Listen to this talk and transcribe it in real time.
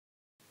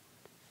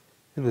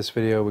In this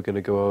video we're going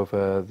to go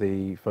over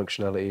the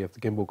functionality of the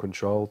gimbal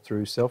control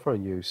through cell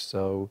phone use.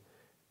 So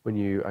when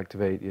you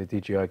activate your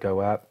DJI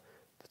Go app,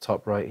 the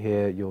top right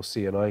here you'll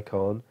see an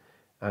icon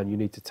and you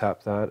need to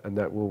tap that, and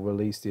that will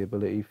release the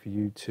ability for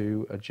you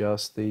to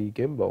adjust the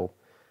gimbal.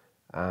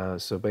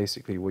 So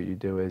basically what you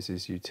do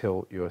is you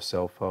tilt your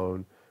cell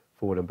phone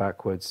forward and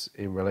backwards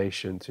in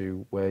relation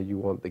to where you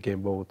want the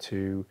gimbal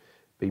to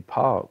be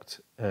parked,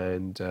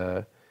 and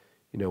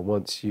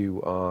once you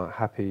are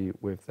happy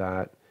with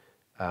that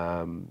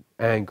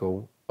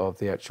angle of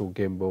the actual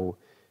gimbal,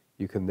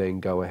 you can then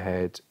go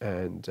ahead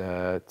and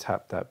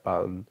tap that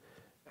button,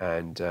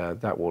 and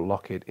that will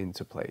lock it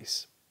into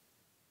place.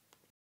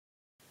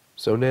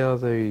 So now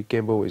the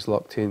gimbal is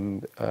locked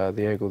in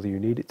the angle that you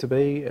need it to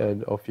be,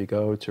 and off you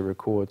go to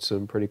record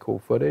some pretty cool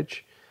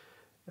footage.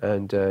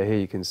 And here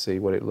you can see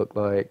what it looked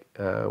like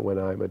when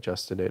I'm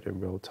adjusting it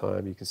in real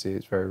time. You can see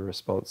it's very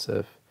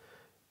responsive,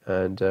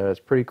 and it's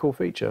a pretty cool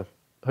feature.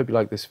 I hope you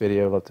like this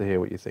video. I'd love to hear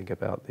what you think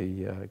about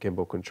the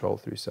gimbal control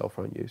through cell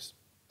phone use.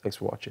 Thanks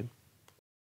for watching.